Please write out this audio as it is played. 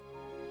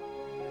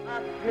A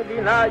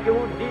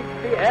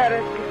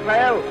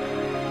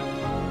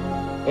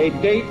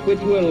date which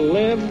will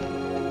live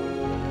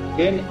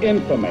in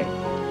infamy.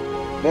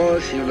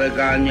 Both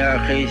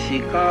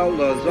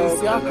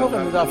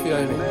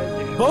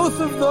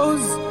of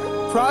those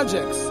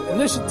projects,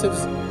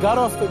 initiatives, got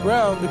off the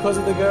ground because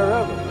of the Ger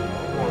Rebbe.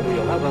 For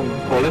the 11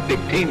 Olympic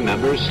team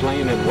members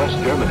slain in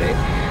West Germany,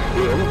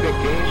 the Olympic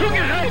Games...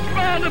 Zugerecht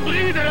waren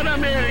Brüder in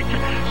Amerika.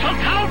 Schon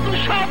 1000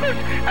 Shabbos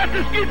at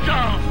the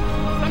Skitzal.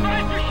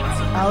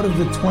 Out of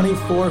the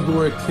 24 who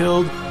were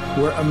killed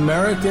were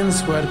Americans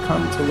who had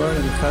come to learn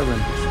in Hebron.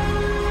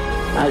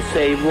 I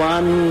say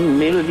 1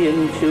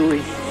 million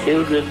Jewish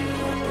children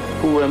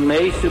who were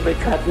made to be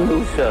cut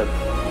loose.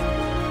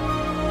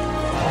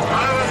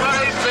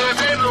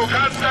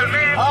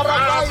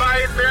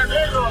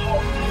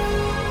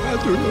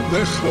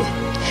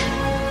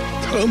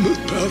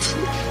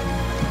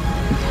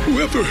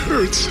 Whoever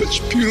heard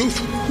such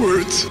beautiful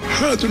words?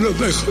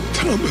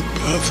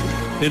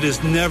 It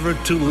is never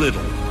too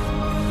little.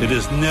 It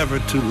is never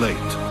too late.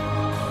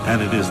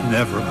 And it is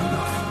never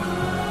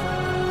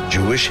enough.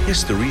 Jewish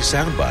History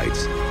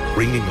Soundbites,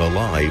 bringing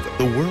alive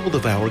the world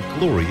of our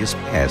glorious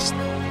past.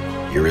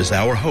 Here is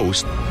our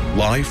host,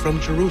 live from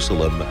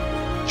Jerusalem,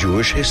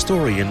 Jewish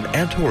historian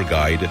and tour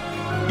guide,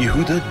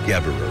 Yehuda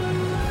Geberer.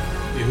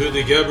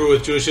 Yehuda Geberer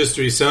with Jewish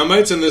History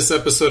Soundbites, and this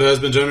episode has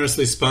been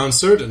generously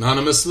sponsored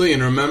anonymously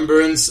in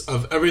remembrance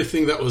of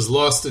everything that was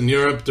lost in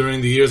Europe during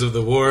the years of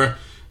the war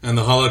and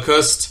the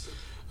Holocaust.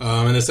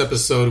 In this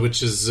episode,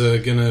 which is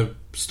going to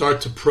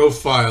start to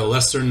profile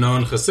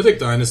lesser-known Hasidic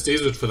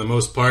dynasties, which for the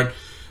most part,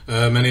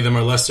 many of them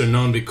are lesser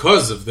known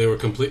because they were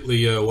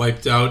completely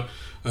wiped out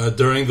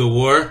during the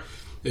war,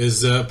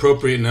 is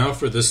appropriate now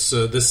for this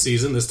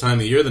season, this time of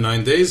the year, the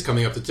 9 days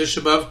coming up to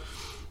Tisha B'Av.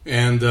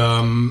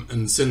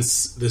 And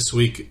since this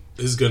week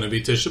is going to be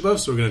Tisha B'Av,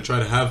 so we're going to try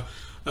to have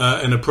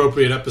an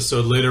appropriate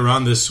episode later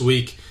on this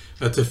week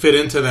to fit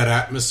into that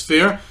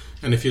atmosphere.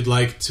 And if you'd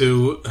like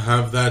to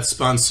have that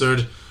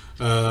sponsored,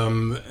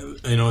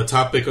 a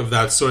topic of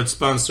that sort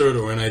sponsored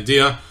or an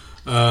idea,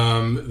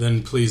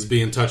 then please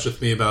be in touch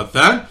with me about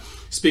that.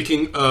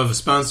 Speaking of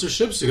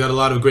sponsorships, we got a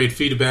lot of great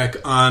feedback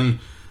on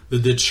the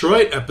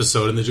Detroit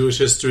episode in the Jewish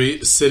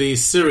History City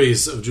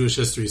series of Jewish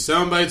History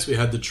Soundbites. We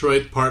had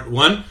Detroit Part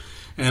 1,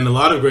 and a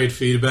lot of great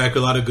feedback, a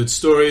lot of good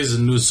stories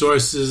and news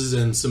sources,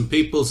 and some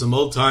people, some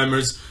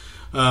old-timers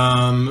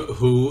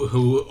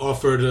who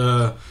offered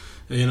a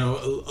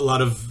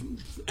lot of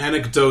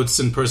anecdotes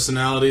and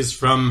personalities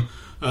from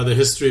the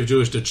history of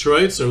Jewish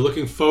Detroit. So we're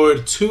looking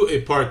forward to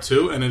a part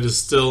 2, and it is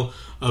still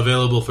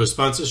available for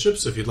sponsorship.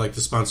 So if you'd like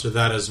to sponsor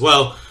that as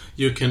well,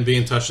 you can be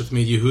in touch with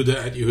me, Yehuda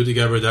at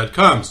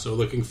yehudageber.com. So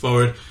looking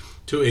forward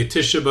to a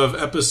Tisha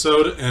B'Av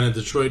episode and a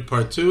Detroit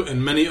part 2,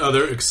 and many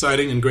other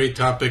exciting and great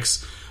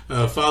topics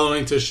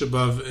following Tisha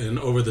B'Av and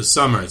over the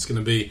summer. It's going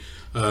to be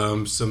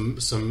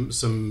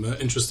some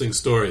interesting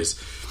stories.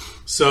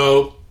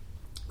 So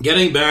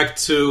getting back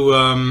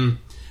to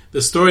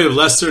the story of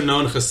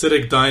lesser-known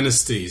Hasidic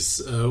dynasties.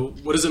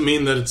 What does it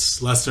mean that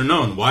it's lesser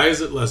known? Why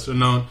is it lesser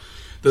known?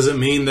 Does it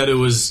mean that it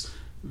was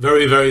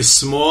very, very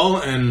small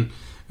and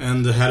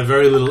had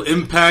very little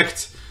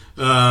impact,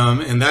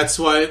 and that's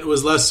why it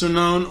was lesser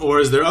known? Or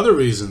is there other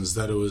reasons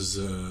that it was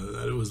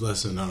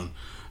lesser known?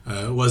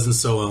 It wasn't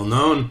so well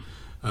known.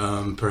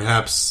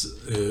 Perhaps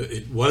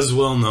it was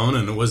well known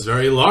and it was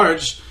very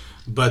large,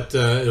 but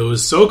it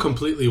was so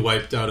completely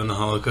wiped out in the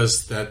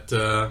Holocaust that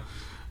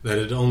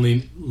it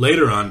only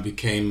later on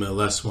became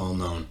less well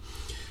known.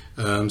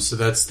 So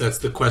that's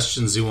the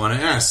questions you want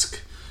to ask.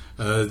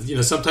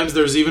 Sometimes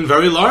there's even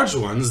very large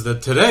ones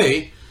that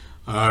today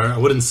are, I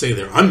wouldn't say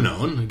they're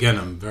unknown. Again,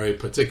 I'm very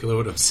particular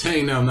what I'm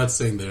saying now. I'm not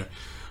saying they're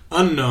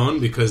unknown,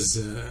 because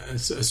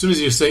as soon as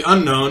you say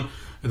unknown,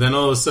 then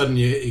all of a sudden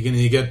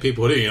you get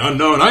people, what are you,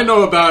 unknown? I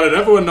know about it.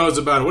 Everyone knows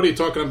about it. What are you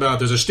talking about?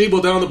 There's a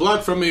shtibel down the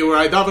block from me where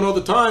I daven all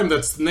the time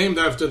that's named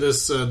after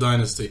this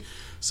dynasty.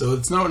 So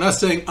we're not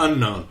saying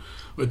unknown.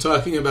 We're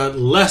talking about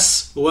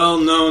less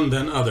well-known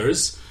than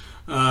others,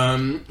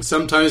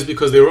 sometimes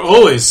because they were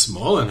always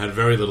small and had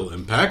very little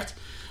impact.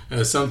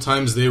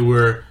 Sometimes they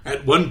were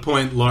at one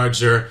point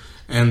larger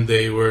and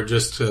they were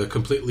just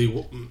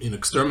completely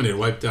exterminated,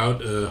 wiped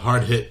out,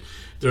 hard hit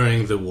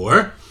during the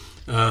war.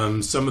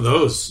 Some of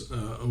those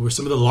were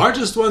some of the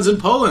largest ones in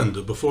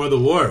Poland before the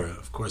war.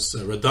 Of course,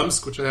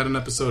 Radomsk, which I had an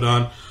episode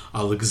on,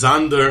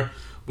 Alexander,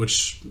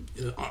 which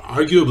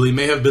arguably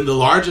may have been the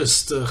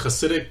largest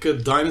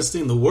Hasidic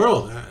dynasty in the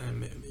world.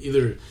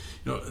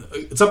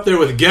 It's up there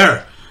with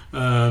Ger.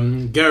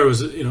 Ger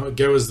was,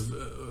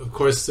 of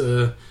course,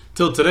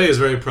 till today is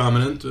very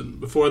prominent.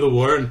 Before the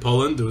war in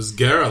Poland, there was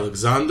Ger,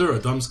 Alexander.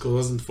 Radomsk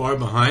wasn't far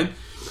behind,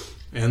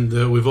 and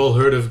we've all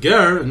heard of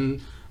Ger,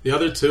 and the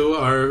other two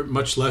are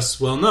much less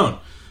well known.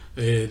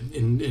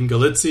 In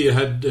Galicia, you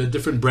had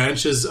different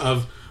branches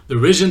of the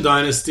Rizhin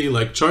dynasty,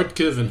 like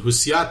Chortkiv and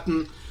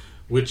Husiatin,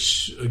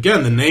 which,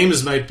 again, the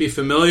names might be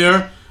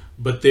familiar,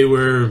 but they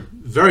were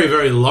very,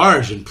 very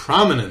large and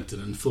prominent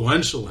and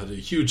influential, had a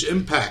huge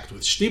impact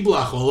with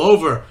Shtiblach all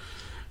over.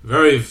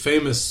 very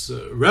famous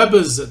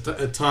rebbes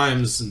at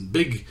times, and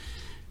big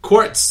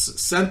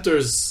courts,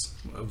 centers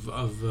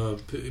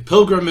of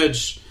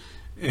pilgrimage,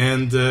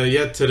 and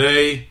yet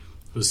today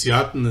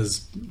Husiatin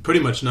is pretty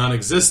much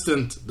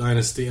non-existent. The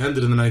dynasty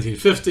ended in the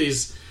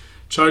 1950s.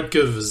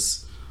 Charkiv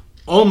is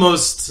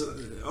almost,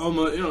 have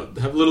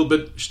a little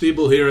bit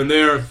shtibel here and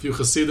there, a few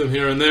Hasidim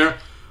here and there,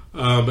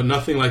 but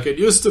nothing like it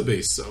used to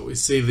be. So we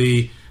see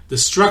the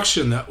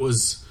destruction that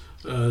was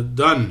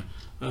done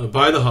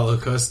by the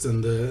Holocaust,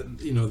 and they're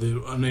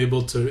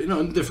unable to,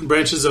 in different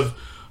branches of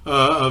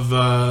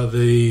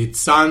the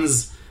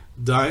Tzanz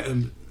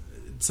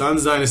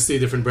dynasty,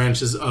 different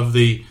branches of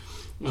the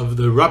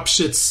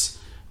Rupshitz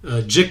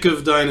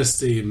Jikov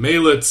dynasty.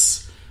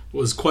 Melitz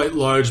was quite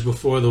large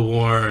before the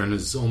war and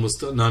is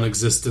almost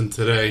non-existent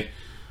today.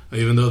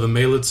 Even though the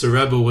Melitzer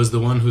Rebbe was the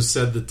one who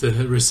said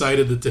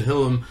recited the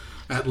Tehillim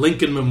at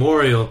Lincoln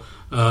Memorial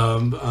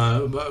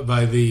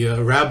by the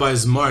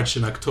Rabbis' March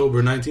in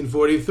October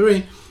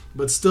 1943,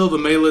 but still the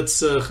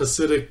Melitz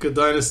Hasidic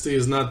dynasty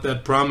is not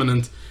that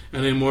prominent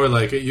anymore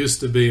like it used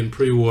to be in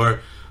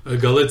pre-war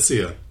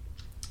Galicia.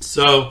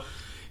 So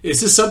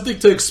this is something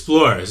to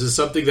explore. This is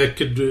something that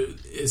could,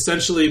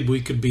 essentially,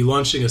 we could be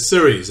launching a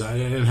series. I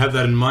didn't have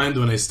that in mind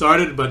when I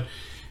started, but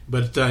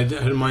I had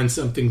in mind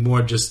something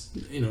more just,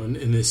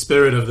 in the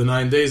spirit of the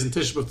 9 days in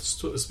Tisha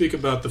B'Av, to speak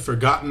about the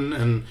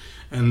forgotten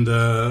and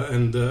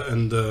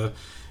the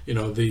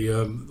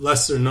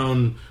lesser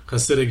known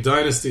Hasidic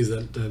dynasties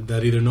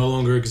that either no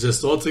longer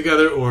exist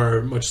altogether or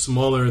are much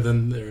smaller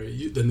than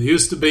they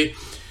used to be.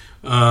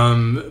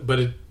 But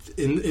it,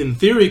 in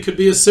theory, could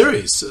be a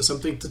series,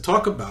 something to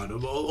talk about,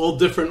 of all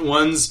different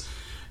ones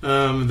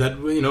that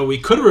we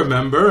could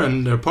remember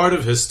and are part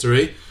of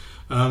history.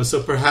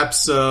 So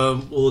perhaps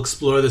we'll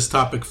explore this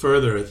topic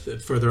further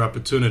at further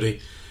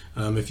opportunity.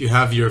 If you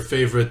have your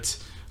favorite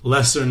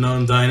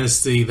lesser-known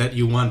dynasty that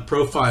you want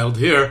profiled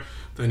here,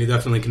 then you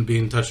definitely can be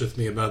in touch with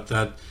me about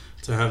that,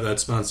 to have that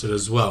sponsored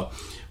as well.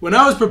 When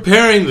I was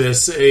preparing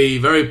this, a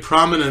very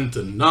prominent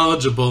and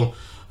knowledgeable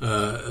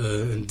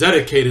and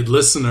dedicated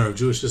listener of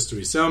Jewish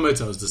History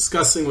Soundbites, I was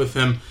discussing with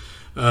him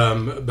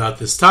about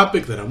this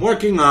topic that I'm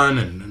working on,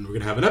 and we're going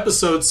to have an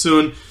episode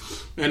soon.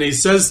 And he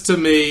says to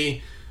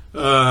me,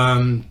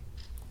 I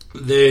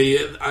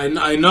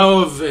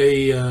know of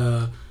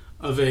a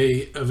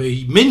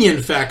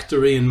minion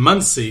factory in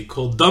Muncie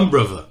called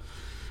Dumbrava.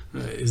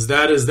 Is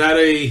that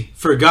a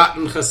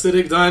forgotten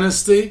Hasidic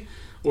dynasty,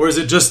 or is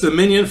it just a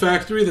minion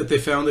factory that they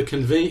found a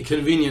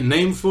convenient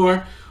name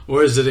for?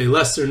 Or is it a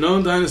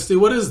lesser-known dynasty?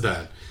 What is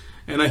that?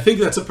 And I think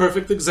that's a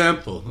perfect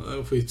example.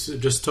 If we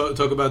just talk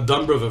about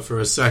Dumbrava for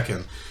a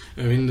second.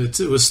 I mean, it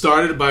was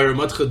started by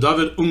Ramatcha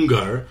David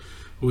Ungar,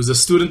 who was a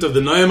student of the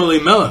Noam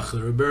Elimelech,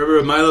 the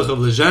Rebbe Melech of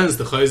Lezhensk,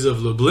 the Chayza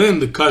of Lublin,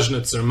 the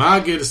Kuznetzer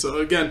Magid. So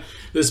again,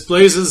 this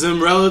places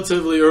him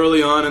relatively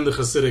early on in the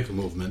Hasidic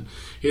movement.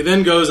 He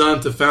then goes on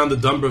to found the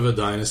Dumbrava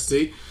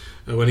dynasty,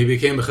 when he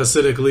became a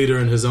Hasidic leader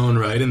in his own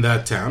right in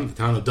that town, the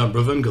town of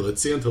Dumbrava in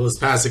Galicia, until his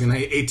passing in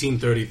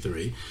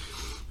 1833.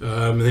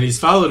 And then he's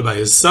followed by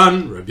his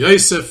son, Rabbi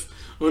Yosef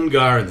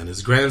Ungar, and then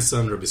his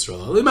grandson, Rabbi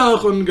Yisrael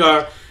Elimelech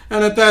Ungar.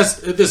 And at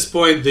this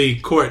point, the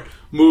court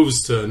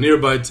moves to a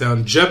nearby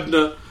town,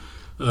 Jebna,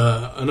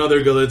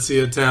 another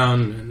Galicia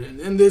town.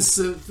 And this,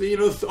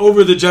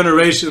 over the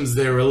generations,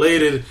 they're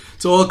related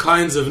to all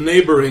kinds of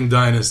neighboring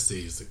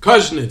dynasties, the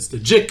Kuznets, the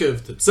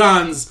Jikov, the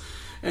Tzanz.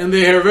 And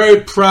they are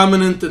very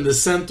prominent in the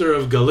center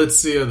of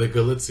Galicia, the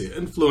Galicia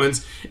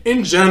influence.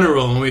 In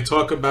general, when we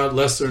talk about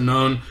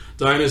lesser-known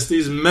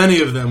dynasties,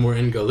 many of them were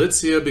in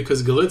Galicia,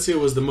 because Galicia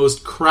was the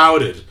most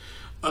crowded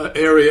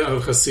area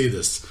of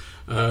Hasidus.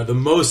 The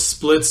most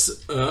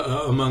splits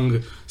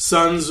among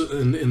sons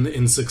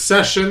in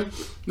succession,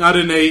 not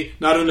in a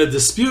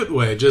dispute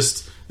way,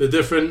 just the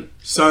different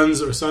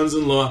sons or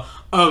sons-in-law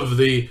of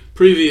the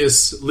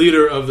previous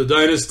leader of the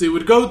dynasty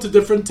would go to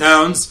different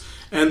towns,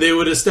 and they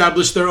would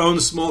establish their own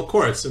small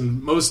courts.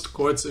 And most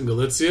courts in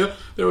Galicia,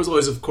 there was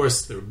always, of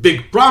course, there were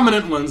big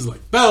prominent ones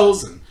like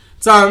Belz and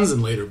Tzanz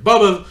and later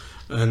Bobov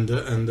and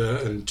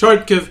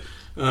Charkiv,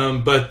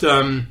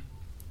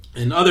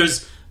 and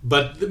others.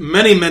 But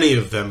many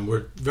of them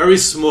were very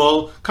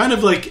small, kind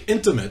of like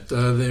intimate.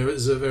 There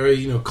was a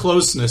very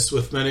closeness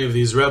with many of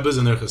these rebbes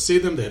and their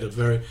Hasidim. They had a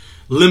very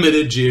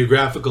limited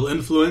geographical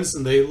influence,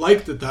 and they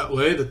liked it that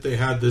way, that they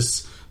had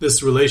this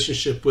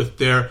relationship with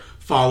their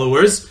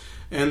followers.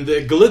 And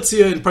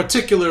Galicia, in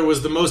particular,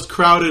 was the most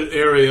crowded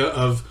area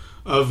of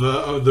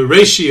the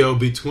ratio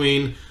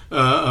between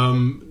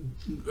Hasidic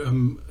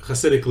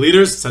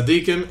leaders,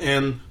 tzaddikim,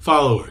 and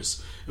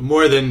followers.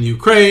 More than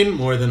Ukraine,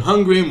 more than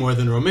Hungary, more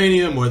than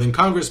Romania, more than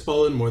Congress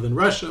Poland, more than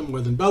Russia,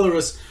 more than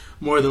Belarus,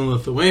 more than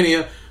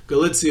Lithuania.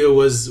 Galicia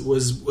was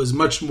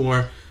much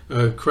more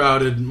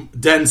crowded,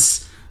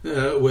 dense,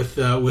 with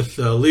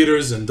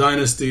leaders and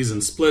dynasties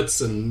and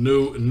splits and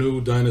new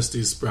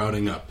dynasties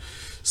sprouting up.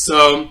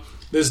 So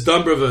this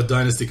Dumbrava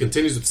dynasty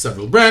continues with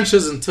several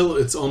branches until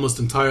it's almost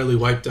entirely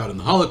wiped out in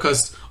the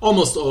Holocaust.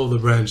 Almost all of the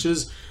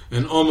branches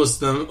and almost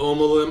them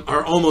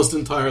are almost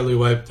entirely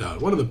wiped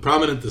out. One of the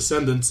prominent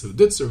descendants who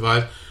did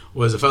survive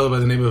was a fellow by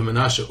the name of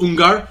Menashe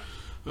Ungar.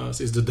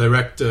 So he's the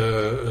direct,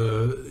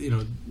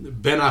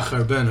 Ben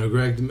Achar Ben, a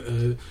direct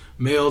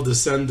male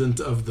descendant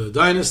of the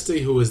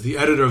dynasty, who was the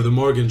editor of the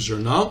Morgan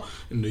Journal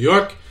in New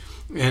York,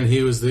 and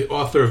he was the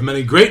author of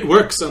many great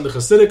works on the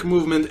Hasidic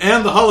movement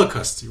and the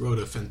Holocaust. He wrote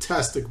a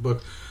fantastic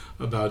book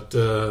about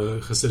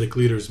Hasidic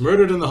leaders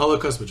murdered in the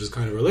Holocaust, which is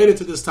kind of related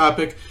to this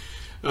topic.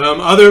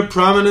 Other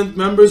prominent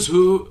members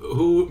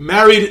who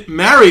married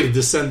female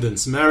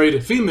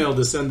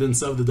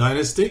descendants of the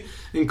dynasty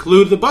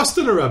include the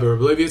Bostoner Rebbe,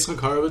 Rabbi Levi Yitzchak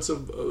Horowitz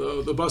of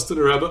the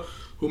Bostoner Rebbe,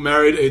 who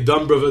married a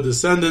Dombrova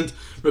descendant,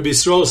 Rabbi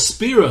Yisrael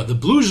Spira, the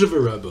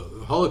Bluzhever Rebbe,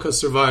 the Holocaust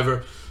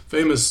survivor,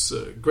 famous,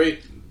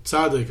 great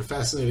tzaddik, a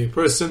fascinating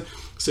person.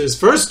 So his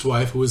first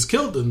wife, who was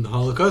killed in the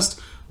Holocaust,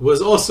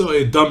 was also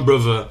a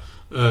Dombrova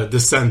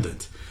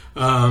descendant.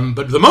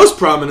 But the most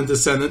prominent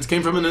descendant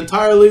came from an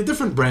entirely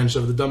different branch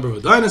of the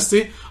Dombrova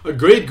dynasty. A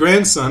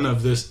great-grandson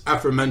of this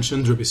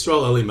aforementioned Rabbi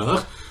Yisrael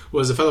Elimelech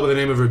was a fellow by the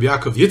name of Rabbi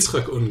Yaakov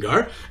Yitzchak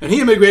Ungar, and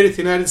he immigrated to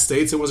the United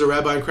States and was a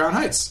rabbi in Crown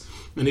Heights.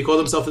 And he called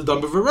himself the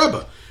Dombrova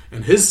Rebbe.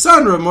 And his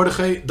son, Rav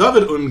Mordechai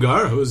David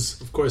Ungar,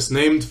 who's, of course,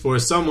 named for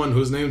someone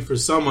who is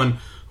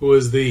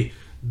the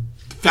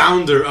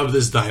founder of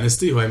this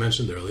dynasty, who I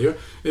mentioned earlier,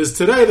 is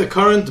today the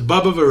current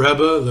Baba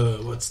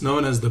Rebbe, what's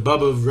known as the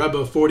Baba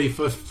Rebbe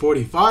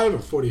 45 or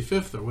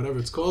 45th, or whatever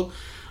it's called.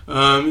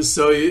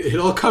 So it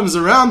all comes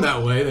around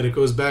that way, that it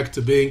goes back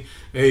to being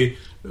a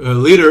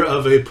leader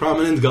of a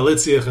prominent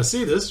Galitzia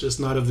Hasidus, just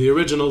not of the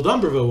original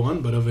Dombrova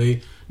one, but of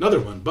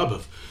another one,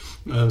 Babav.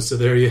 So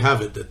there you have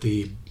it, that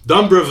the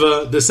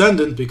Dombrova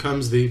descendant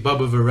becomes the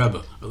Baba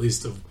Rebbe, at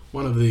least of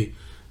one of the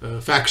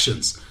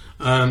factions.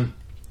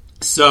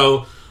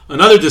 So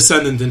another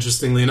descendant,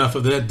 interestingly enough,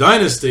 of that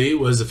dynasty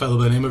was a fellow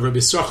by the name of Rabbi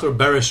Yisrocher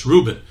Beresh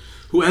Rubin,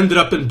 who ended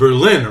up in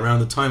Berlin around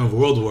the time of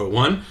World War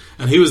I,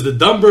 and he was the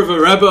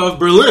Dombrova Rebbe of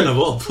Berlin, of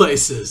all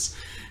places.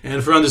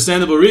 And for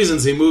understandable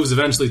reasons, he moves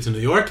eventually to New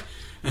York,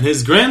 and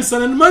his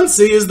grandson in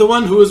Monsey is the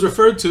one who was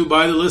referred to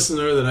by the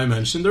listener that I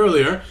mentioned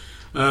earlier,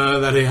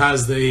 that he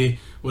has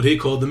what he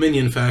called the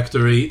Minion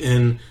Factory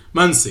in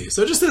Monsey.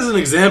 So just as an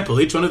example,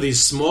 each one of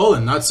these small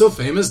and not so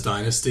famous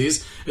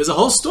dynasties is a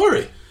whole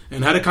story,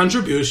 and had a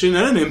contribution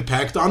and an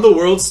impact on the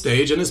world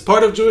stage, and is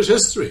part of Jewish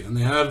history, and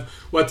they have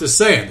what to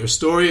say, and their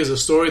story is a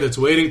story that's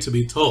waiting to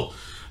be told.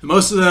 And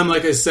most of them,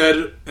 like I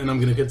said, and I'm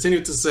going to continue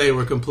to say,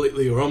 were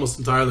completely or almost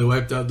entirely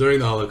wiped out during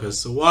the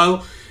Holocaust. So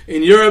while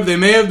in Europe they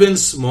may have been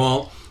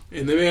small,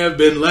 and they may have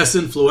been less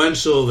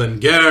influential than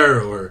Ger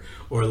or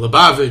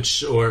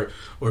Lubavitch or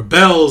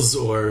Belz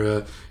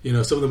or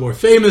some of the more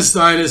famous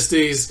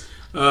dynasties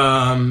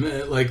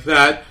like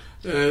that,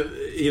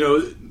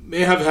 may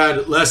have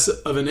had less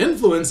of an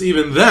influence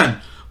even then,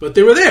 but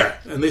they were there,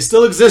 and they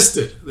still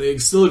existed. They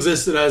still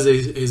existed as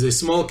a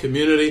small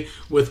community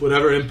with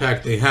whatever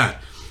impact they had.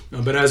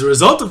 But as a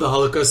result of the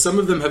Holocaust, some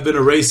of them have been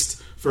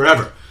erased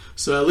forever.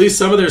 So at least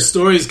some of their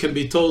stories can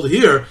be told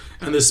here,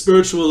 and the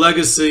spiritual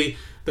legacy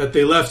that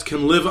they left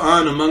can live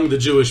on among the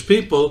Jewish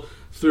people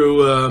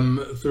through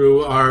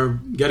our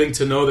getting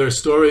to know their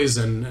stories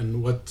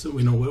and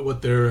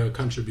what their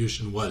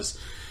contribution was.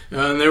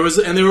 And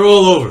they were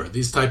all over.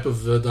 These type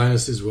of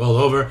dynasties were all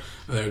over.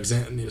 There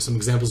are some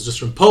examples just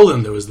from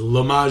Poland. There was the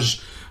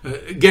Lomaj.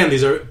 Again,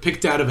 these are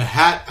picked out of a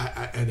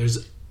hat.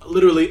 There's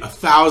literally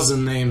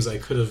 1,000 names I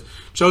could have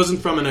chosen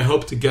from, and I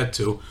hope to get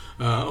to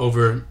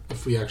over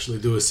if we actually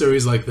do a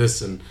series like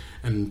this and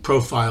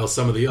profile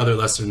some of the other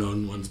lesser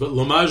known ones. But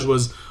Lomaj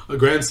was a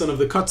grandson of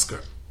the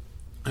Kutzker,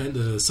 and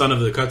the son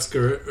of the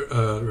Kutzker,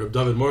 Reb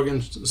David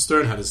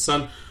Morgenstern, had a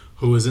son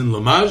who was in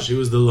Lomaj. He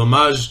was the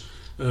Lomaj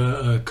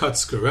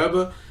Kutzker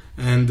Rebbe,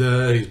 and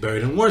he's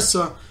buried in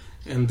Warsaw,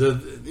 and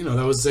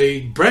that was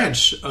a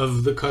branch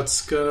of the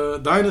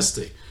Kutzker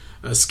dynasty.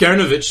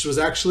 Skierniewicz was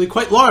actually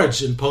quite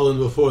large in Poland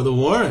before the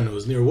war, and it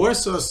was near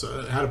Warsaw, so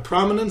it had a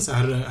prominence.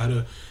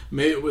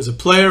 It was a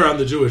player on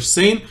the Jewish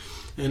scene,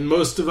 and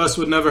most of us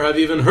would never have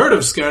even heard of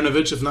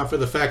Skierniewicz if not for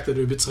the fact that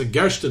Rabbi Yitzchak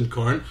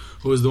Gerstenkorn,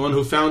 who was the one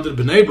who founded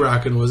Bnei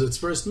Brak and was its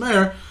first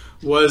mayor,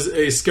 was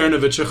a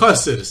Skierniewicz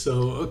chassid.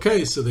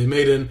 So they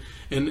made an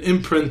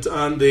imprint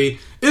on the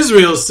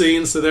Israel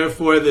scene, so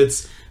therefore the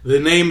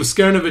name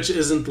Skierniewicz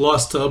isn't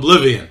lost to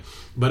oblivion.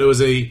 But it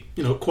was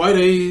quite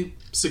a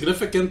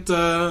significant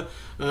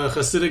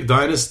Hasidic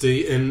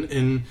dynasty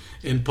in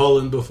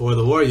Poland before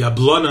the war.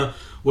 Yablona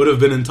would have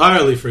been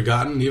entirely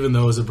forgotten, even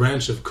though it was a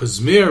branch of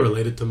Kuzmir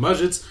related to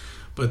Muzhitz.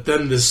 But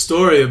then this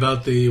story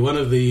about one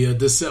of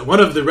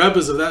the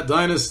rebbes of that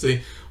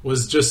dynasty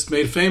was just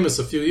made famous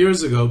a few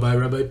years ago by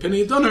Rabbi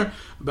Pini Dunner.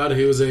 About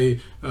he was a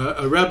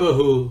rebbe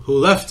who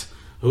left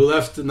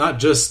not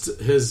just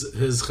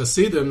his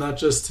Hasidim, not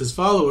just his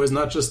followers,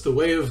 not just the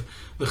way of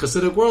the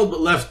Hasidic world, but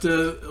left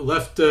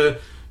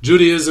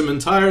Judaism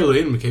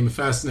entirely, and became a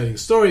fascinating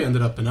story.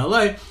 Ended up in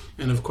LA,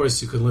 and of course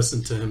you can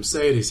listen to him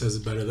say it. He says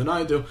it better than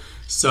I do.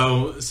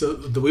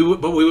 We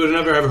would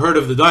never have heard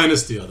of the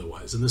dynasty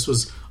otherwise. And this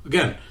was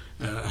again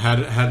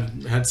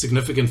had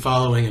significant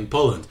following in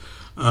Poland.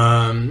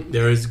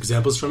 There is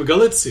examples from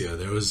Galicia.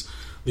 There was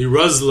the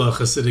Rozla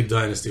Hasidic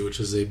dynasty, which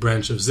is a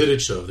branch of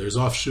Zidichov. There's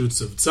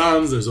offshoots of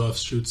Tzanz, there's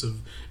offshoots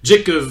of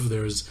Jikov,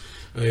 there's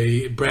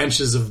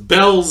branches of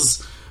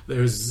Belz,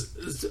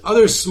 there's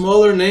other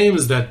smaller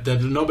names that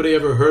nobody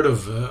ever heard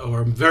of,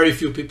 or very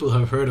few people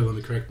have heard of. Let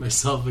me correct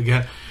myself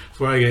again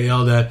before I get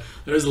yelled at.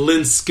 There's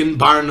Linsk and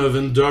Barnov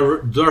and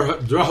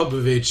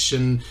Drohobovich,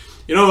 and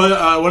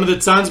one of the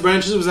Tzanz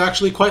branches was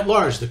actually quite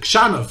large. The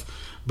Kshanov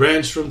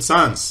branch from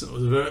Tzanz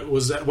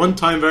was at one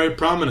time very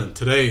prominent.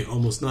 Today,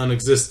 almost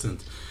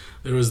non-existent.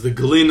 There was the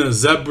Galina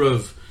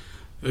Zebrov,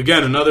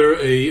 again another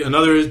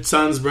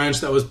Tzanz branch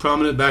that was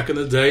prominent back in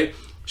the day.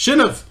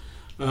 Shinov,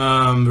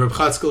 Reb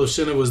Chatzkel of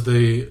Shinov was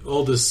the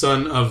oldest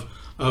son of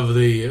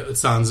the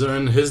Tzanzer,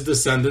 and his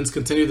descendants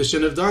continue the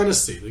Shinov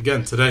dynasty.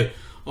 Again, today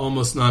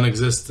almost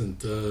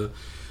non-existent.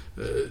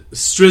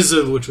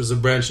 Strizov, which was a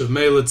branch of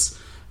Melitz,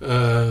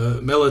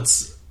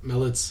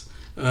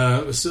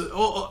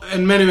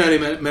 and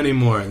many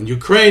more. In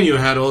Ukraine, you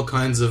had all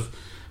kinds of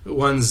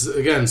ones,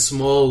 again,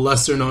 small,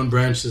 lesser-known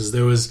branches.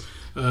 There was,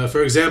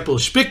 for example,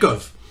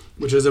 Shpikov,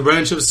 which is a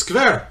branch of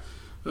Skver,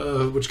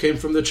 which came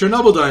from the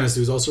Chernobyl dynasty.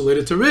 It was also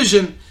related to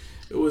Rizhin.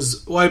 It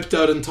was wiped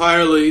out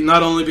entirely,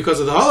 not only because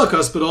of the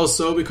Holocaust, but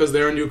also because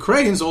they're in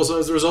Ukraine, also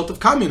as a result of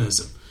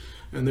communism.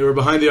 And they were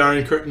behind the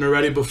Iron Curtain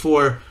already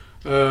before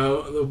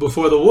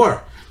the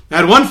war. They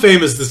had one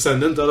famous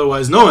descendant,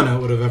 otherwise no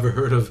one would have ever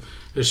heard of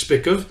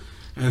Shpikov,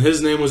 and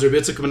his name was Rabbi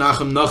Yitzchak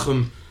Menachem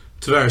Nachum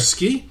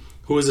Tversky,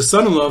 who was the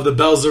son-in-law of the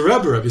Belzer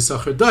Rebbe, Rabbi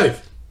Sacher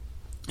Daiv.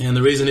 And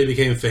the reason he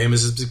became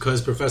famous is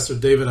because Professor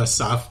David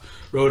Asaf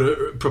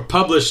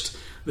published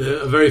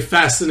a very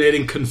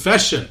fascinating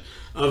confession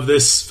of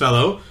this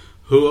fellow,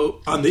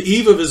 who on the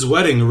eve of his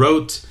wedding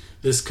wrote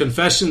this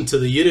confession to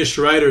the Yiddish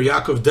writer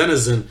Yaakov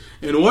Denizen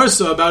in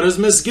Warsaw about his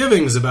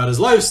misgivings, about his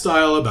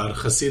lifestyle, about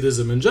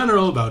Hasidism in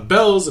general, about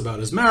Belz, about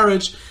his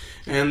marriage,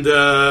 and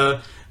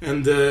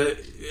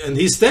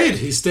he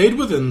stayed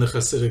within the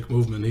Hasidic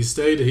movement. He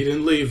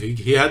didn't leave.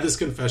 He had this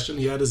confession,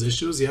 he had his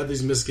issues, he had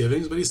these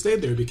misgivings, but he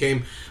stayed there. He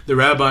became the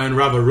rabbi in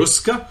Rava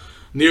Ruska,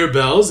 near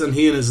Belz, and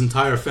he and his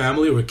entire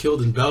family were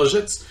killed in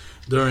Belzhitz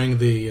during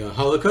the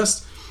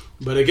Holocaust.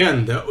 But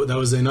again, that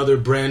was another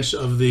branch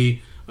of the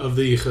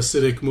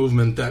Hasidic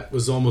movement that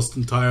was almost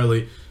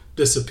entirely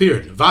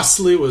disappeared.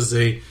 Vasli was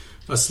a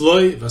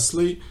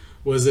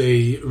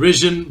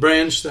Rizhin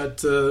branch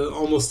that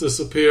almost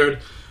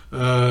disappeared.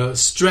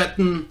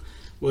 Stretton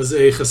was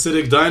a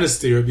Hasidic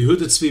dynasty. Rabbi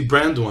Yehuda Tzvi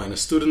Brandwein, a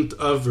student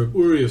of Reb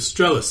Uri of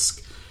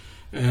Strelisk,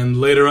 and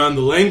later on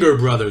the Langer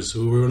brothers,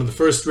 who were one of the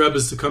first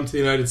rebbes to come to the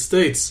United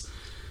States.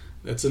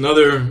 That's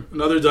another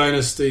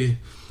dynasty.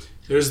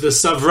 There's the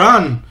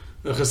Savran,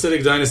 a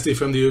Hasidic dynasty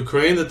from the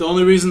Ukraine, that the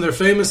only reason they're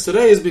famous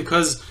today is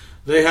because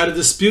they had a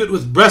dispute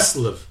with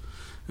Breslov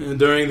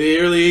during the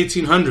early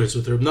 1800s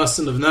with Reb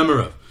Nassan of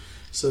Nemirov.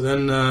 So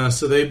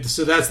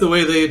that's the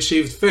way they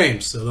achieved fame.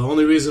 So the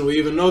only reason we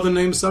even know the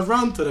name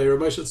Savran today,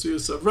 Rabbi Shatzu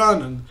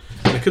Savran, and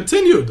it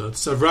continued. The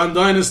Savran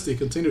dynasty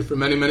continued for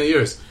many, many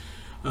years.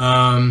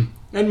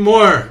 And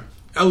more.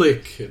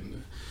 Elik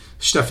and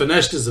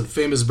Stefanesh is a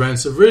famous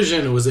branch of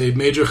Rizhin. It was a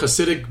major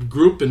Hasidic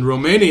group in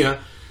Romania,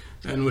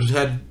 and which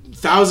had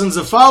thousands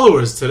of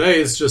followers.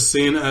 Today it's just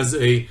seen as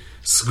a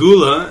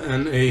skula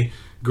and a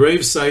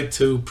gravesite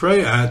to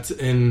pray at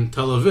in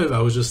Tel Aviv.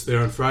 I was just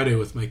there on Friday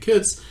with my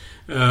kids.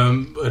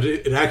 But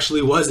it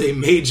actually was a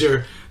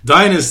major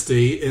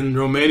dynasty in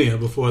Romania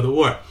before the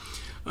war.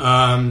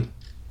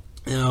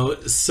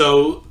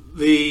 So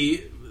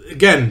the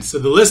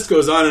list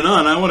goes on and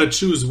on. I want to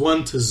choose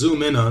one to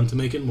zoom in on to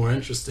make it more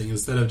interesting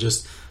instead of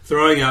just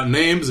throwing out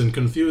names and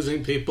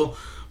confusing people.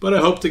 But I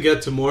hope to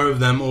get to more of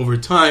them over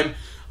time.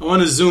 I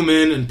want to zoom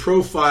in and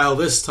profile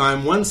this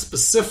time one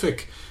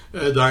specific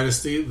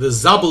dynasty, the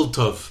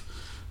Zabultov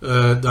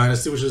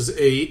dynasty, which is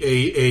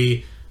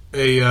a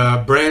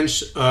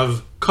branch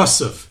of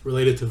Kosev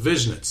related to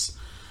Vizhnitz.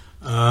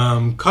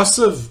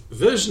 Kosev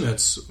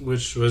Vizhnitz,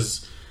 which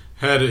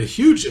had a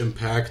huge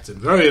impact and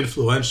very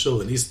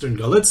influential in Eastern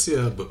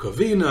Galicia,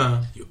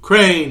 Bukovina,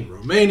 Ukraine,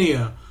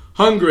 Romania,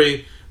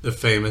 Hungary, the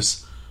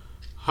famous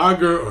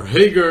Hager or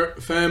Hager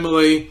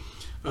family.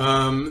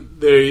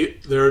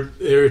 Their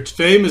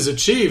fame is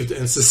achieved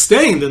and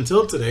sustained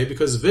until today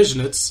because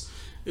Vizhnitz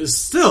is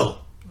still,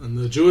 in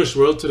the Jewish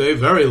world today,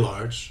 very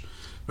large,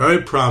 very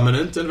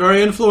prominent, and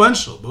very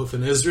influential, both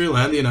in Israel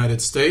and the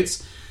United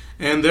States.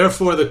 And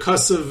therefore, the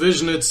Kosev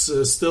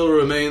Vizhnitz still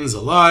remains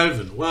alive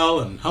and well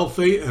and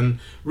healthy and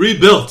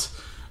rebuilt.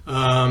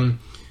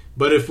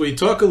 But if we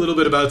talk a little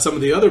bit about some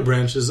of the other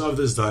branches of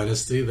this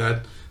dynasty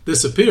that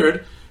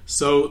disappeared,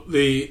 so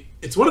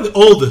it's one of the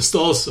oldest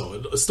also.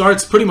 It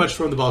starts pretty much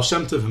from the Baal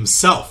Shem Tov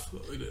himself.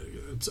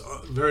 It's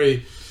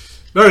very,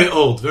 very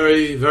old,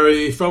 very,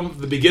 very from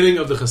the beginning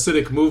of the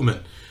Hasidic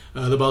movement.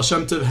 The Baal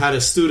Shem Tov had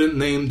a student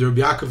named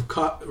Rabbi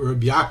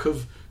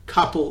Yaakov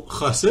Kapel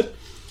Chassid,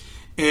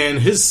 and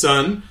his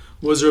son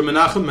was Rabbi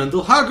Menachem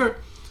Mendel Hager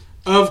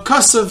of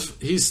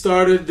Kosev. He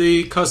started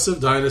the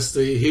Kosev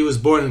dynasty. He was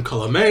born in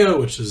Kolomea,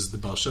 which is the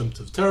Baal Shem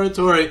Tov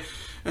territory,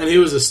 and he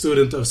was a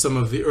student of some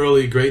of the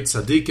early great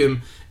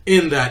tzaddikim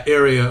in that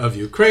area of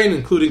Ukraine,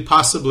 including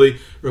possibly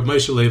Reb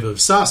Moshe Leib of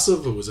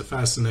Sasov, who was a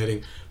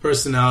fascinating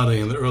personality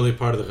in the early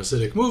part of the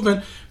Hasidic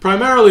movement.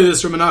 Primarily,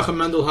 this Reb Menachem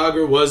Mendel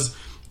Hager was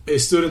a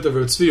student of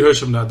Reb Tzvi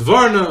Hirsch of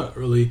Nadvarna,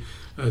 early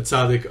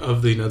tzaddik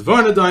of the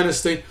Nadvarna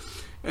dynasty.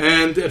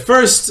 And at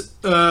first,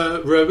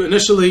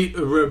 initially,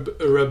 Reb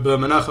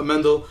Menachem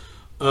Mendel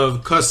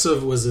of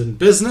Kosov was in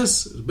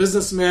business, a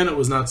businessman. It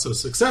was not so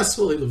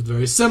successful. He lived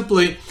very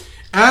simply.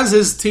 As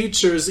his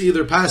teachers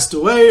either passed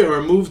away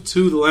or moved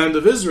to the land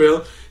of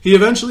Israel, he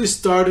eventually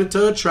started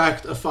to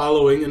attract a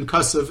following in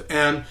Kosov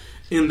and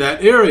in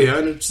that area.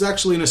 And it's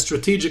actually in a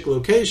strategic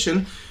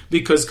location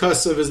because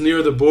Kosov is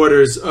near the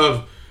borders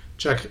of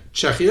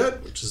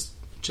Czechia, which is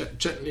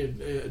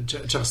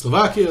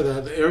Czechoslovakia,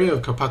 the area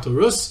of Karpato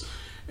Rus,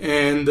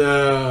 and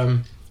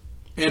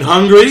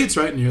Hungary. It's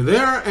right near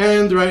there,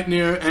 and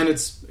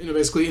it's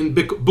basically in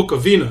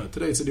Bukovina.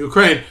 Today it's in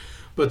Ukraine,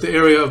 but the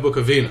area of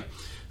Bukovina.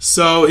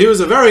 So he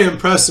was a very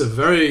impressive,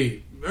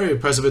 very, very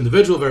impressive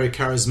individual, very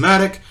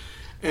charismatic,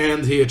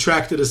 and he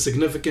attracted a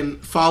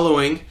significant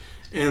following,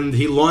 and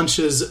he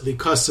launches the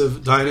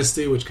Kosov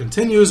dynasty, which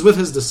continues with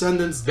his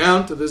descendants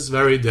down to this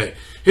very day.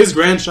 His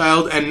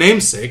grandchild and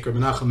namesake, Reb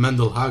Menachem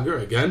Mendel Hager,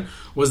 again,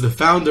 was the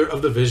founder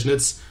of the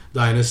Vishnitz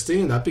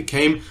dynasty, and that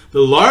became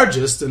the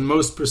largest and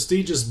most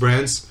prestigious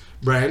branch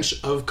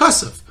of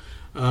Kosov,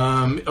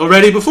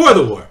 already before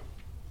the war.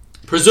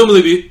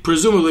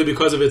 Presumably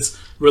because of its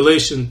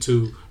relation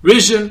to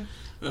Rishon,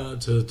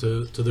 to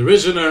the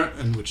Rishner,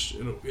 and which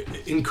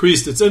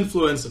increased its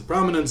influence and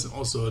prominence, and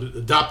also it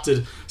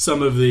adopted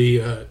some of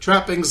the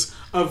trappings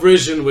of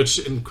Rishon, which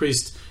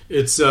increased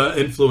its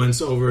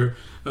influence over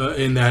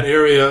in that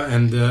area,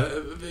 and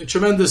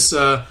tremendous,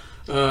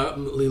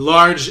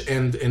 large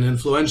and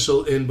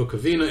influential in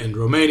Bukovina, in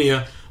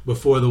Romania,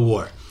 before the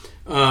war,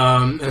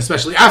 and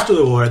especially after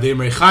the war. The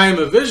Imre Chaim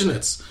of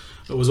Vishnitz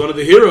was one of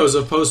the heroes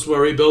of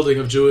post-war rebuilding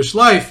of Jewish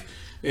life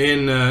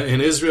in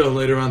Israel, and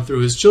later on through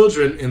his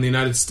children in the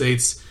United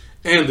States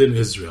and in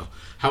Israel.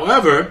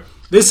 However,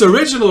 this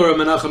original Reb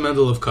Menachem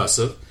Mendel of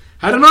Kosov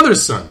had another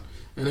son,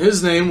 and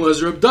his name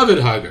was Reb David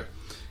Hager.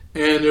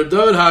 And Reb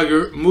David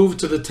Hager moved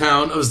to the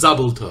town of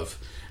Zabultov,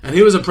 and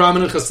he was a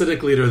prominent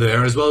Hasidic leader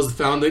there, as well as the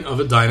founding of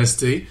a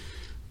dynasty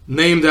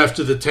named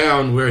after the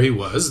town where he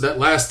was, that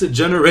lasted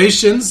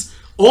generations,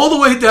 all the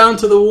way down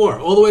to the war,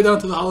 all the way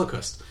down to the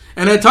Holocaust.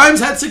 And at times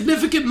had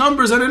significant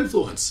numbers and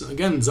influence.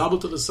 Again,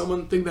 Zabultov is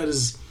something that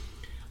is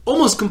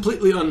almost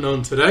completely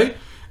unknown today.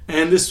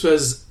 And this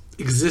has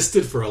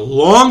existed for a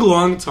long,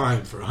 long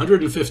time, for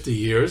 150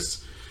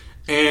 years.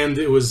 And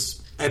it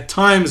was at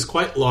times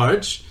quite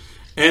large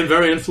and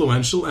very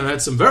influential, and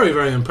had some very,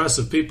 very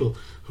impressive people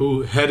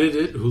who headed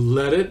it, who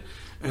led it,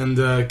 and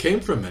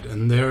came from it.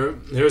 And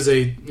there's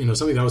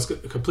something that was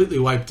completely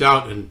wiped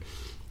out and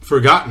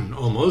forgotten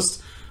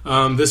almost.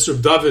 This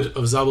Reb David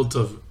of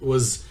Zabultov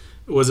was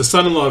a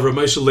son-in-law of Reb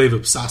Moshe Leib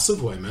of Sasov,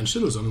 who I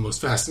mentioned, was one of the most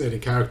fascinating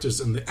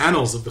characters in the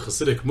annals of the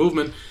Hasidic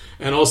movement,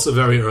 and also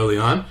very early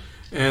on.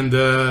 And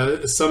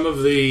some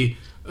of the,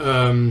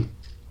 when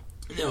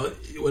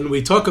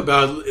we talk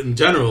about, in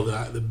general,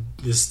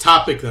 this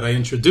topic that I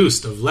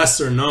introduced of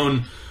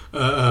lesser-known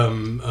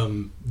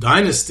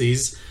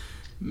dynasties,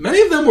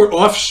 many of them were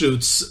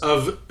offshoots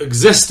of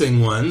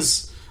existing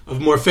ones, of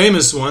more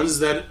famous ones,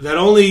 that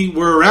only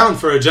were around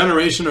for a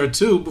generation or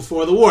two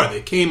before the war.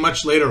 They came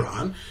much later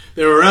on.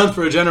 They were around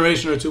for a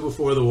generation or two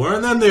before the war,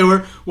 and then they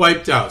were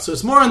wiped out. So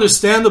it's more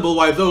understandable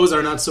why those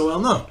are not so well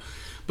known.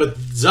 But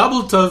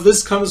Zabultov,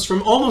 this comes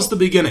from almost the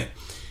beginning.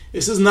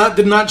 This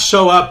did not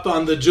show up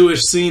on the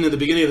Jewish scene in the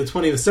beginning of the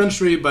 20th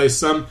century by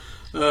some,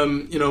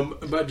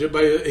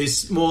 by a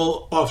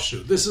small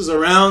offshoot. This is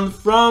around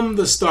from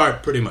the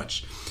start, pretty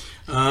much.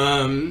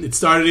 It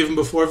started even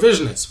before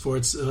Vishnitz, for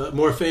its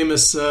more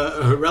famous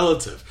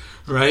relative,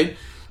 right?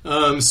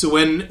 So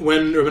when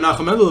Reb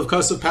Menachem Mendel of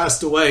Kosov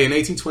passed away in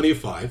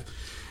 1825,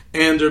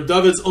 and Reb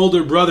David's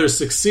older brother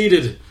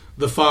succeeded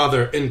the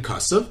father in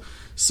Kosov,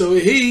 so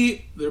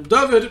Reb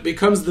David,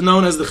 becomes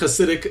known as the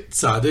Hasidic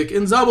tzaddik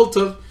in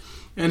Zabultov.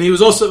 And he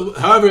was also,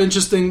 however,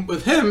 interesting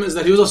with him is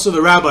that he was also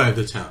the rabbi of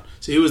the town.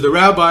 So he was the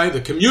rabbi, the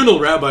communal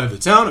rabbi of the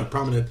town, a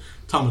prominent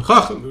Talmud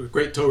Chacham, a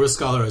great Torah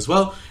scholar as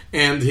well.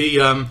 And he,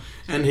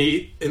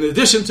 in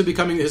addition to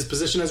becoming his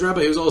position as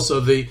rabbi, he was also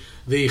the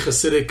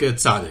Hasidic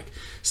tzaddik.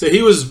 So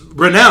he was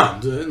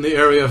renowned in the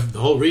area of the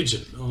whole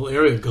region, the whole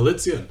area of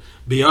Galicia and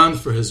beyond,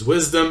 for his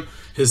wisdom,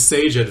 his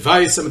sage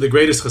advice. Some of the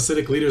greatest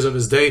Hasidic leaders of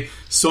his day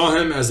saw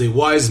him as a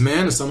wise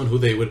man, as someone who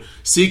they would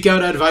seek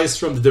out advice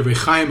from. The Divrei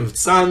Chaim of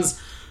Tzanz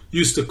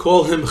used to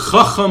call him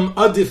Chacham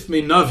Adif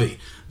Minavi,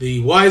 the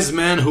wise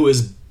man who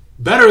is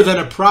better than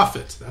a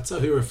prophet. That's how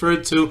he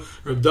referred to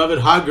Reb David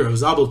Hager of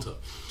Zabultov.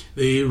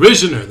 The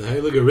Rishner, the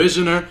Heilige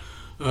Rishner,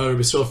 Reb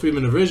Yisrael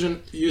Friedman of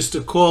Rishon, used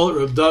to call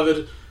Reb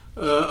David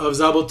of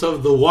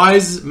Zabultov the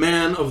wise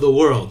man of the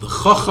world, the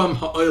Chacham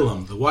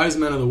Ha'olam, the wise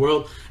man of the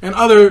world, and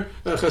other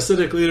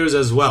Hasidic leaders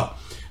as well.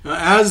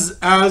 As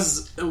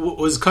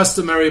was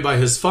customary by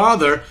his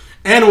father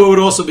and what would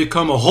also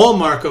become a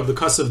hallmark of the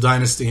Kosev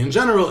dynasty in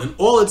general, in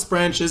all its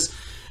branches,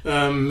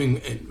 in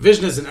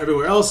Vizhnitz and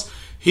everywhere else.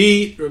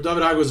 Reb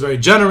David Hager was very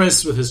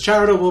generous with his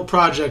charitable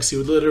projects. He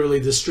would literally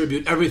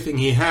distribute everything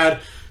he had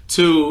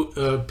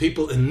to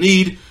people in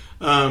need.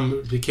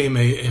 Became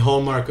a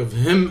hallmark of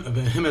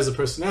him as a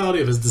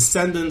personality, of his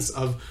descendants,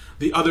 of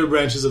the other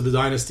branches of the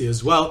dynasty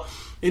as well.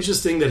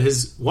 Interesting that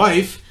his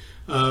wife,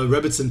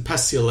 Rebbetzin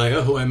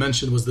Pesialea, who I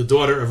mentioned was the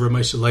daughter of Rav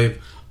Moshe Leib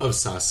of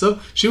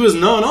Sasov, she was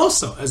known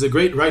also as a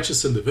great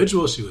righteous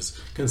individual. She was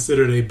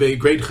considered a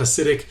great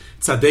Hasidic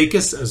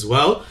tzaddikus as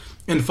well.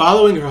 And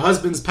following her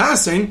husband's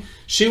passing,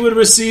 she would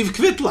receive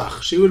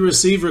kvitlach. She would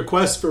receive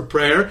requests for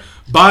prayer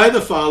by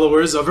the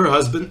followers of her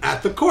husband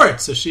at the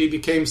court. So she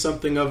became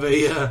something of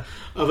a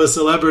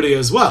celebrity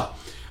as well.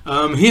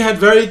 He had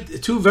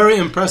two very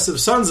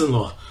impressive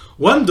sons-in-law.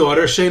 One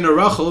daughter, Shena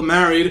Rachel,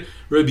 married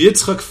Reb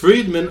Yitzchak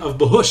Friedman of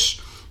Behush,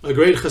 a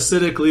great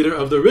Hasidic leader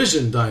of the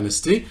Rizhin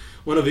dynasty,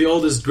 one of the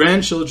oldest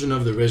grandchildren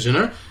of the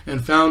Rizhiner,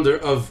 and founder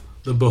of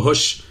the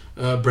Behush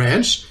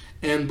branch.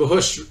 And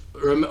Behush,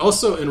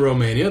 also in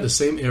Romania, the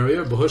same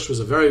area. Behush was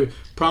a very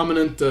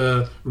prominent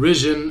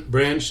Rizhin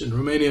branch in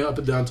Romania up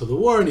and down to the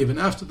war, and even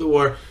after the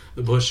war,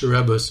 the Behush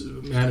Rebbe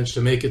managed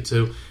to make it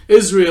to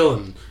Israel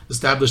and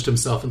established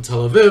himself in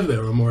Tel Aviv. They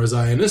were a more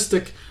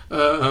Zionistic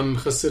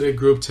Hasidic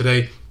group.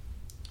 Today,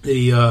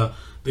 the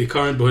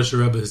current Behush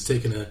Rebbe has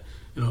taken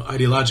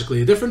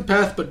ideologically a different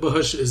path, but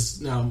Behush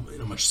is now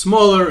much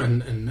smaller,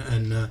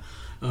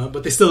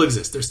 but they still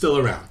exist. They're still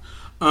around.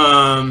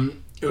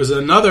 There was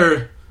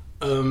another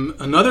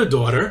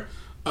daughter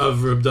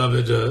of Reb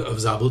David of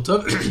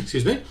Zabultov,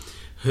 excuse me.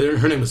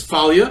 Her name was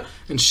Falia,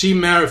 and she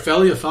married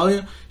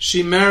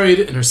She married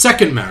in her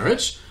second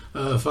marriage,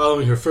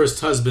 following her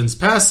first husband's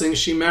passing.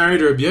 She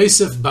married Reb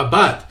Yosef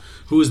Babad,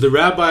 who was the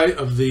rabbi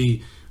of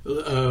the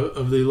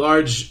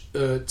large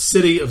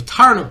city of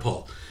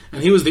Tarnopol,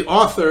 and he was the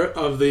author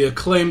of the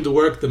acclaimed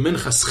work, the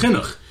Minchas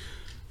Chinuch.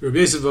 Reb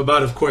Yosef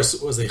Babad, of course,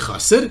 was a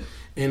Chassid.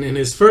 And in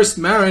his first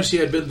marriage, he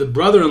had been the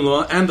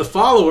brother-in-law and the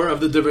follower of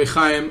the Divrei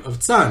Chaim of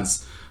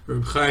Tzanz,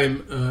 Reb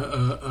Chaim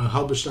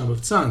Halberstam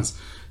of Tzanz.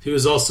 He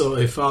was also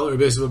a follower.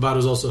 Reb Yosef Babad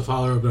was also a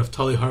follower of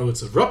Naftali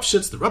Harwitz of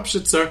Ropshitz, the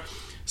Ropshitzer.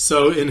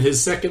 So in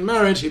his second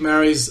marriage, he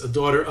marries a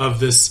daughter of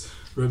this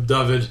Reb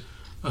David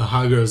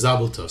Hager of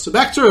Zabultov. So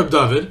back to Reb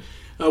David.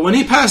 When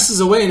he passes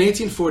away in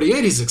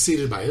 1848, he's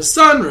succeeded by his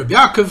son, Reb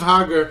Yaakov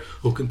Hager,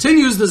 who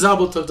continues the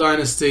Zabultov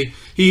dynasty.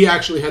 He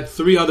actually had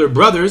three other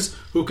brothers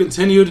who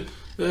continued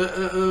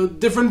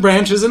different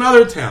branches in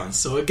other towns.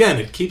 So again,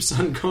 it keeps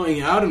on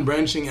going out and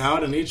branching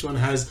out, and each one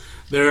has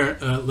their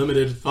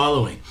limited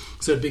following.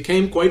 So it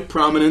became quite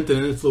prominent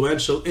and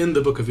influential in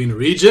the Bukovina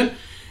region,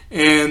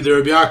 and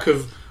Rabbi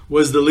Yaakov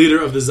was the leader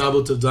of the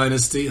Zabultov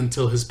dynasty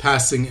until his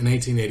passing in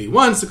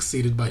 1881,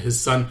 succeeded by his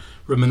son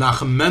Reb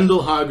Menachem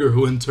Mendel Hager,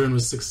 who in turn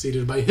was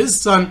succeeded by his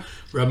son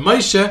Reb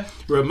Moshe.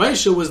 Reb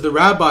Moshe was the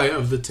rabbi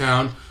of the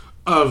town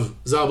of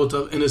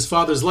Zabultov in his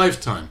father's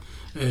lifetime.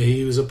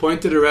 He was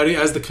appointed already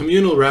as the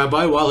communal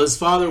rabbi while his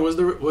father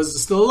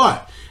was still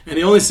alive. And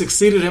he only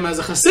succeeded him as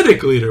a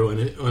Hasidic leader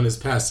on his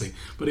passing.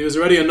 But he was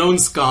already a known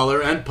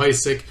scholar and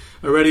Paisik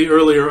already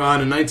earlier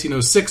on in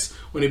 1906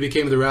 when he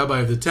became the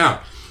rabbi of the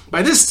town.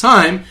 By this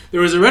time,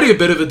 there was already a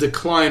bit of a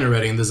decline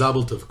already in the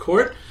Zabultov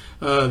court.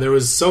 There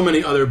was so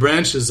many other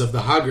branches of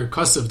the Hager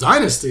Kosev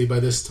dynasty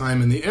by this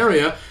time in the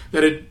area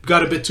that it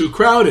got a bit too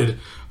crowded.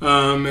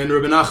 And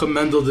Reb Menachem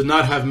Mendel did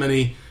not have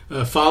many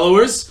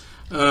followers.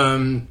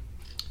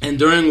 And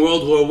during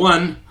World War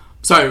I,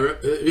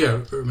 Reb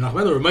Menachem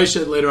Mendel, Reb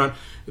Moshe later on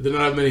did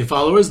not have many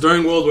followers.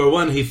 During World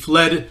War I, he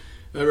fled,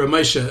 Reb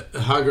Moshe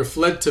Hager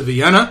fled to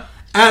Vienna,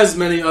 as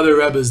many other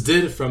Rebbes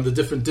did from the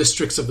different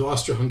districts of the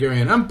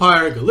Austro-Hungarian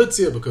Empire,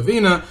 Galicia,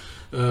 Bukovina,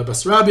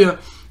 Basarabia,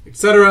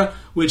 etc.,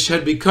 which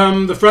had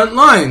become the front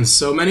lines.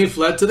 So many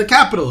fled to the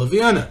capital of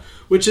Vienna,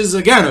 which is,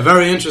 again, a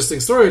very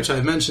interesting story, which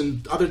I've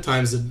mentioned other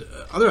times in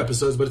other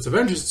episodes, but it's a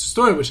very interesting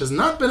story which has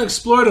not been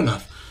explored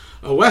enough.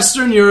 A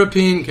Western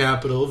European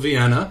capital,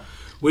 Vienna,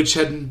 which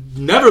had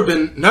never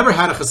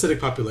had a Hasidic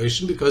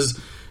population because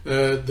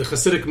the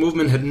Hasidic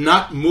movement had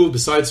not moved,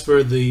 besides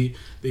for the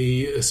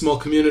small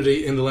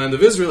community in the land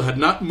of Israel, had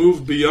not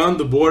moved beyond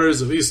the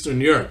borders of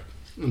Eastern Europe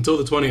until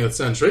the 20th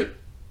century.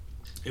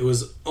 It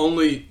was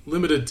only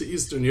limited to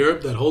Eastern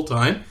Europe that whole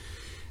time.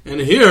 And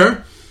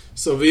here,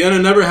 so Vienna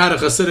never had a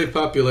Hasidic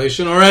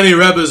population or any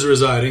Rebbes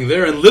residing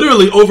there, and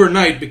literally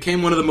overnight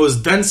became one of the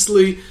most dense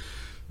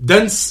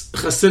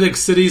Hasidic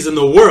cities in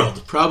the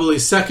world, probably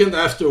second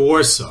after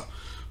Warsaw,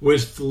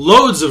 with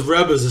loads of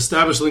Rebbes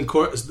establishing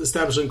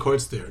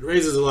courts there. It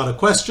raises a lot of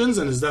questions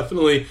and is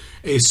definitely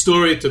a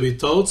story to be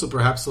told, so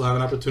perhaps we'll have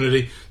an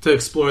opportunity to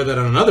explore that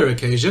on another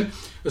occasion,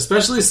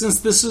 especially since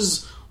this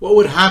is what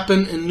would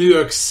happen in New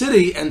York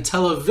City and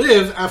Tel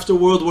Aviv after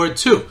World War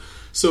II.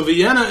 So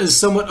Vienna is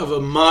somewhat of a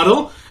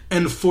model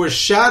and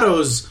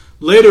foreshadows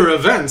later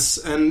events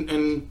and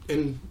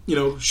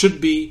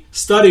should be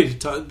studied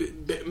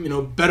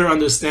to better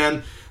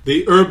understand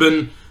the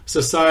urban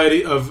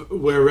society of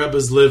where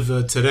Rebbes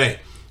live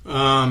today.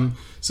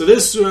 So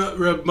this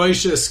Reb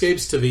Moshe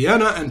escapes to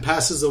Vienna and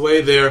passes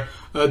away there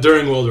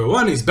during World War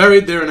I. He's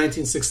buried there in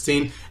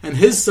 1916, and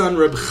his son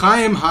Reb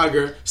Chaim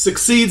Hager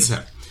succeeds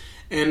him.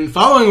 And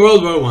following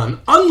World War I,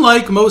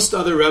 unlike most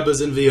other Rebbes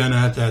in Vienna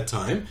at that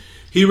time,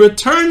 he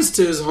returns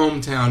to his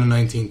hometown in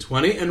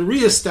 1920 and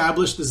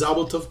reestablished the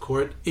Zabultov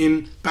court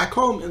back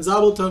home in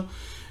Zabultov,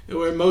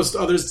 where most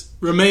others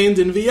remained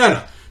in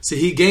Vienna. So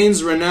he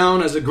gains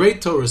renown as a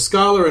great Torah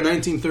scholar. In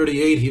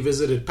 1938, he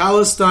visited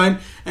Palestine,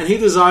 and he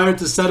desired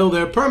to settle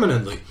there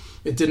permanently.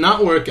 It did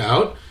not work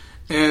out,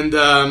 and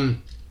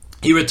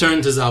he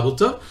returned to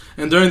Zabultov.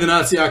 And during the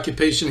Nazi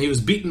occupation, he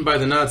was beaten by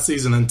the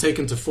Nazis and then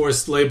taken to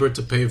forced labor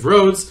to pave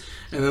roads.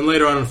 And then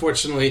later on,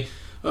 unfortunately,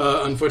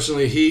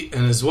 he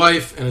and his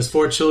wife and his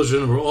 4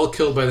 children were all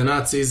killed by the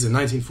Nazis in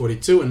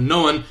 1942, and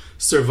no one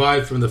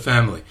survived from the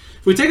family.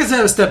 If we take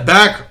a step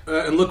back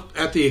and look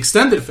at the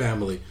extended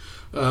family,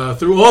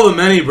 through all the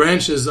many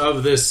branches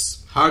of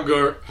this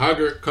Hager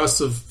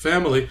Kosov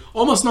family,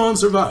 almost no one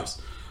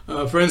survives.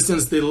 For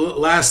instance, the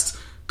last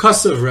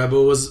Kosov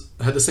Rebbe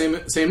had the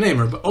same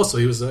name, but also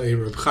he was a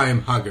Reb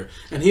Chaim Hager.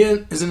 And he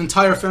and his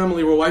entire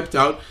family were wiped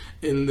out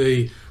in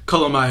the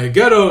Kolomaya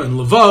ghetto, in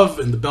Lvov,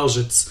 in the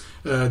Belzhitz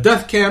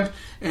death camp,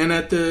 and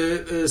at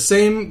the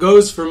same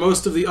goes for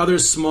most of the other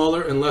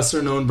smaller and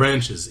lesser known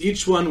branches.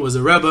 Each one was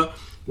a Rebbe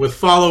with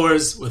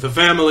followers, with a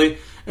family,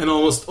 and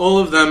almost all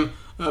of them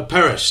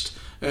perished.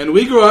 And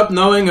we grew up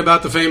knowing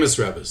about the famous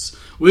Rebbes.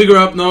 We grew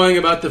up knowing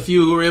about the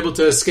few who were able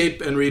to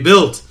escape and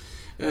rebuild,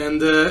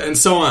 and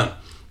so on.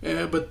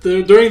 But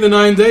during the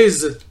 9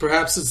 days,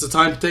 perhaps it's the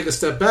time to take a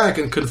step back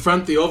and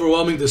confront the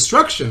overwhelming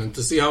destruction and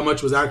to see how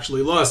much was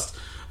actually lost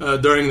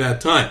during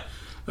that time.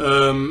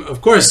 Of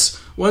course,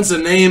 once a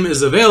name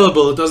is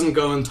available, it doesn't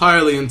go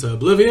entirely into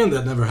oblivion.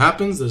 That never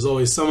happens. There's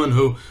always someone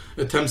who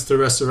attempts to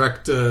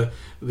resurrect the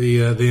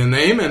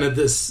name, and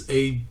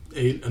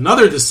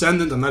another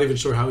descendant, I'm not even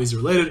sure how he's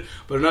related,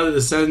 but another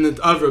descendant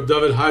of Reb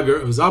David Hager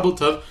of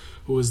Zabultov,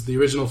 who was the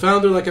original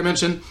founder, like I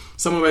mentioned,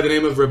 someone by the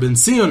name of Reb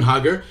Zion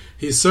Hager.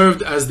 He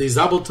served as the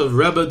Zabultov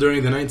Rebbe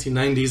during the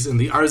 1990s in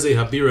the Arzei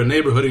Habira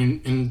neighborhood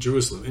in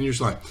Jerusalem, in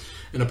Yerushalayim.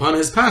 And upon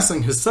his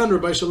passing, his son,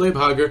 Rabbi Shalev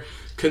Hager,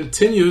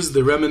 continues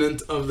the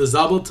remnant of the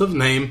Zabultov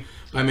name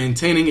by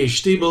maintaining a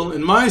shtibel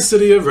in my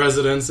city of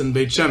residence in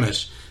Beit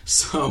Shemesh.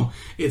 So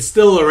it's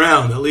still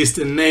around, at least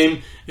in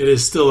name, it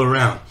is still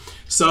around.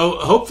 So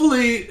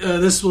hopefully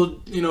this will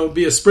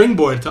be a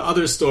springboard to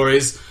other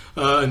stories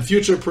and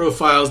future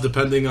profiles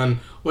depending on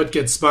what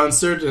gets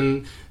sponsored.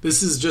 And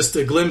this is just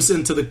a glimpse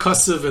into the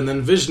Kosov and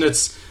then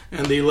Vishnitz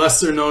and the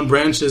lesser known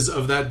branches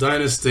of that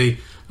dynasty.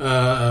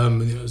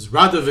 There's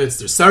Radovitz,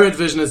 there's Saret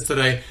Vishnitz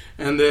today,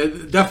 and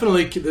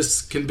definitely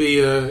this can be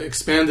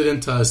expanded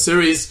into a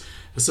series.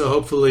 So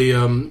hopefully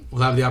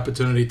we'll have the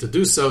opportunity to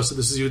do so. So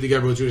this is Yehudi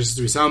Geber with Jewish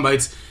History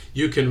Soundbites.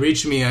 You can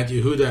reach me at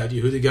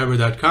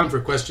yehuda@yehudigeber.com for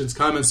questions,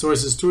 comments,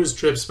 sources, tours,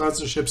 trips,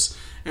 sponsorships,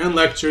 and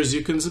lectures.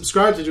 You can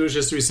subscribe to Jewish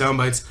History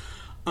Soundbites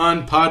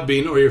on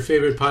Podbean or your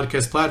favorite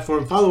podcast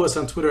platform. Follow us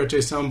on Twitter at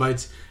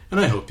JSoundbites, and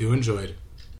I hope you enjoyed.